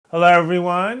Hello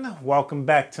everyone, welcome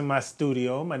back to my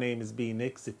studio. My name is B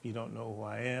Nix if you don't know who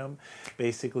I am.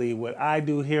 Basically what I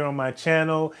do here on my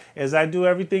channel is I do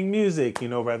everything music,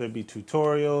 whether it be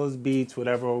tutorials, beats,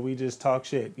 whatever, or we just talk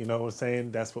shit, you know what I'm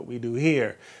saying? That's what we do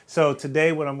here. So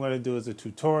today what I'm going to do is a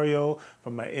tutorial for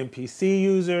my MPC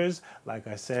users. Like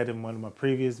I said in one of my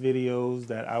previous videos,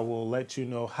 that I will let you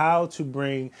know how to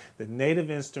bring the native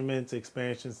instruments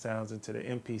expansion sounds into the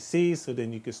MPC so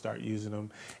then you can start using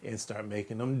them and start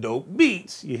making them dope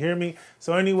beats. You hear me?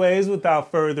 So anyways,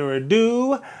 without further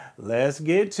ado, let's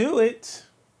get to it.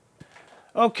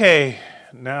 Okay,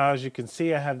 now as you can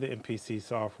see, I have the MPC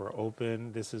software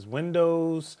open. This is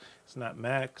Windows, it's not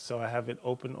Mac, so I have it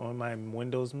open on my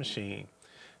Windows machine.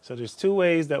 So there's two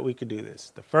ways that we could do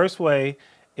this. The first way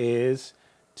is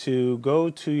to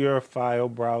go to your file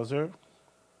browser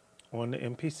on the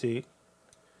MPC,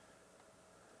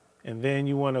 and then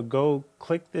you want to go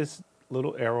click this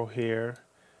little arrow here,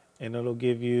 and it'll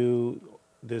give you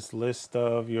this list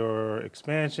of your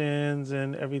expansions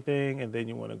and everything, and then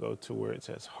you want to go to where it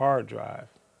says hard drive.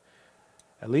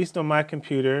 At least on my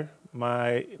computer,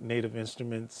 my Native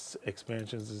Instruments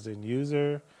expansions is in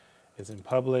user, it's in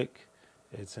public,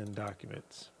 it's in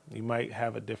documents. You might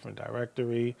have a different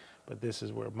directory, but this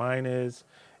is where mine is.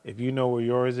 If you know where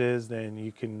yours is, then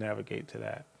you can navigate to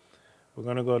that. We're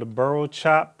going to go to Burrow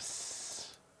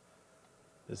Chops.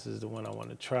 This is the one I want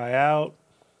to try out.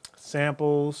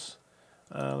 Samples.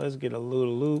 Let's get a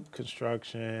little loop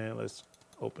construction. Let's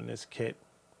open this kit.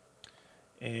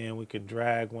 And we could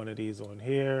drag one of these on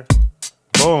here.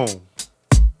 Boom.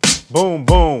 Boom,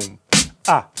 boom.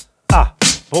 Ah, ah.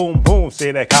 Boom, boom.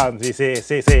 Say that, Cotton.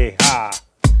 Say, ah.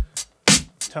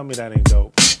 Tell me that ain't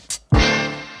dope.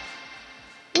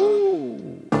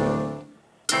 Ooh.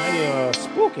 Now you're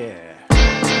spooky.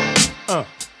 Huh.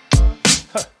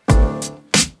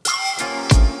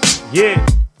 Yeah.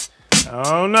 I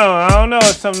don't know.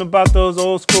 It's something about those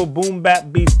old school boom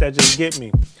bap beats that just get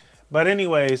me. But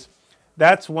anyways,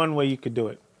 that's one way you could do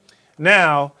it.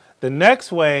 Now, the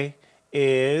next way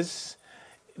is,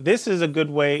 this is a good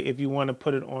way if you want to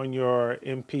put it on your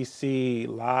MPC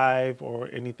live or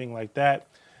anything like that.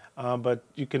 But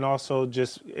you can also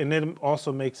and it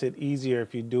also makes it easier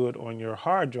if you do it on your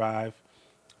hard drive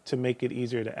to make it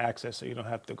easier to access so you don't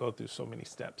have to go through so many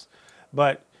steps.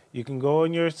 But you can go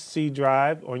on your C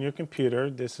drive on your computer.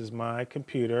 This is my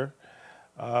computer.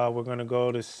 We're going to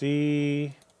go to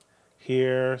C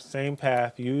here, same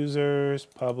path, users,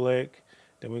 public.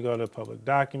 Then we go to public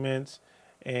documents.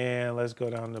 And let's go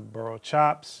down to Burrow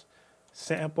Chops,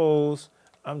 samples.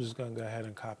 I'm just going to go ahead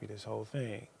and copy this whole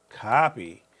thing.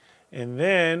 Copy. And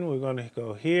then we're going to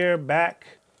go here,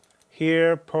 back,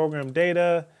 here, program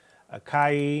data,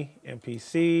 Akai,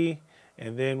 MPC.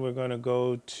 And then we're going to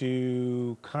go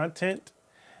to content.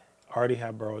 I already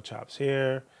have Burrow Chops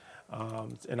here,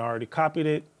 and I already copied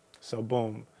it. So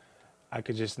boom, I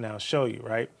could just now show you,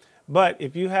 right? But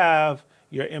if you have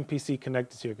your MPC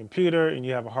connected to your computer and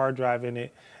you have a hard drive in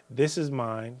it, this is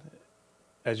mine.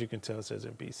 As you can tell, it says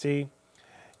MPC.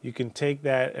 You can take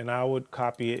that and I would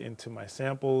copy it into my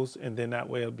samples, and then that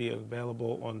way it'll be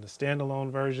available on the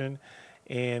standalone version,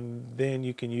 and then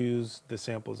you can use the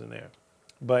samples in there.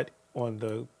 But on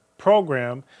the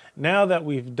program, now that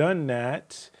we've done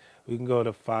that, we can go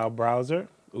to file browser.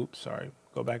 Oops, sorry.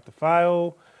 Go back to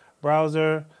file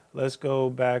browser. Let's go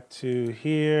back to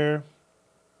here.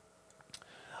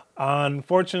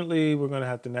 Unfortunately, we're going to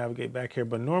have to navigate back here,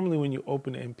 but normally when you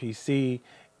open MPC,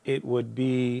 it would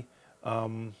be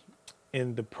in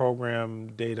the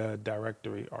program data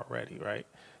directory already, right?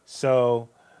 So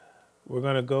we're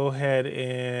going to go ahead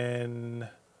and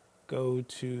go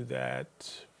to that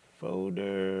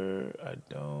folder. I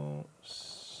don't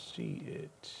see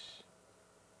it.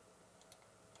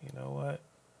 You know what?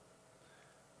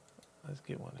 Let's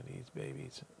get one of these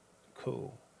babies.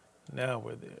 Cool. Now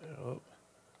we're there. Oh.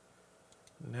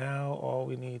 Now all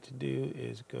we need to do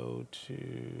is go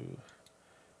to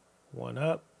one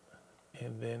up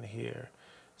and then here.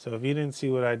 So if you didn't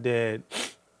see what I did,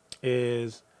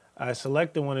 is I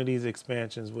selected one of these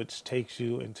expansions, which takes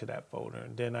you into that folder.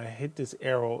 And then I hit this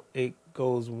arrow, it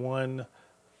goes one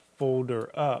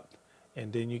folder up,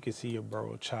 and then you can see your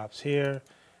Burrow Chops here.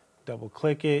 Double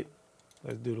click it.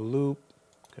 Let's do the loop,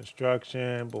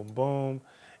 construction, boom, boom.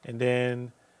 And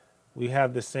then we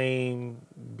have the same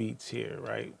beats here,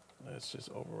 right? Let's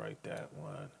just overwrite that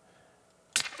one.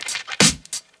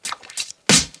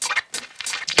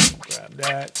 Grab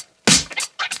that.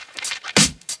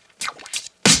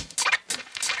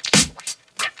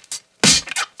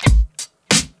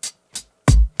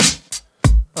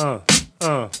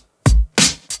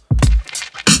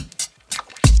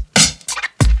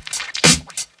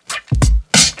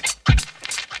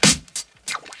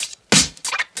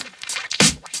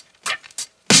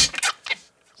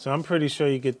 So I'm pretty sure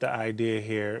you get the idea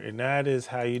here, and that is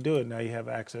how you do it. Now you have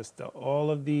access to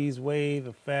all of these wave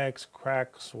effects,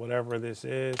 cracks, whatever this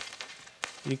is.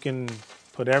 You can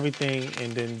put everything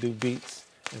and then do beats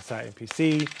inside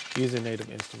MPC using native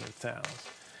instrument sounds.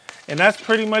 And that's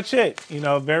pretty much it. You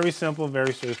know, very simple,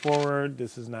 very straightforward.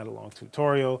 This is not a long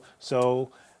tutorial,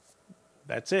 so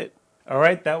that's it. All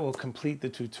right, that will complete the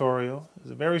tutorial.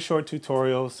 It's a very short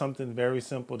tutorial, something very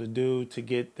simple to do to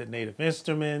get the native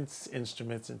instruments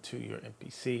into your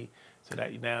MPC so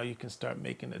that now you can start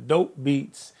making the dope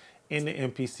beats in the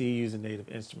MPC using native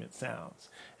instrument sounds.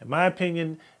 In my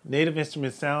opinion, native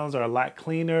instrument sounds are a lot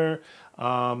cleaner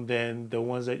than the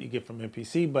ones that you get from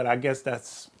MPC, but I guess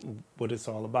that's what it's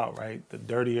all about, right? The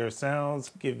dirtier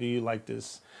sounds give you like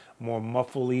this more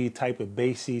muffly type of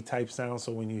bassy type sound,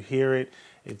 so when you hear it,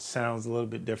 it sounds a little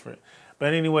bit different.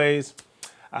 But anyways,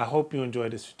 I hope you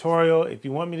enjoyed this tutorial. If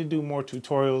you want me to do more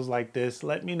tutorials like this,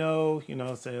 let me know,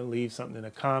 leave something in the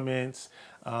comments.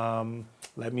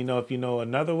 Let me know if you know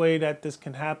another way that this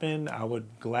can happen. I would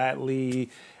gladly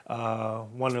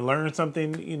want to learn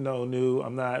something, new.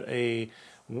 I'm not a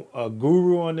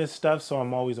guru on this stuff, so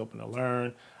I'm always open to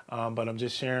learn. But I'm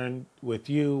just sharing with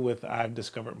you what I've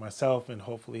discovered myself, and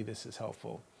hopefully this is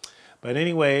helpful. But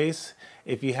anyways,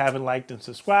 if you haven't liked and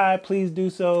subscribed, please do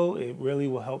so. It really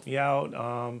will help me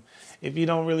out. If you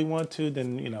don't really want to,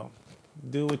 then,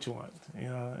 do what you want.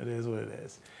 It is what it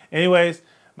is. Anyways,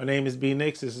 my name is B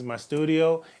Nix. This is my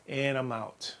studio, and I'm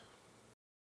out.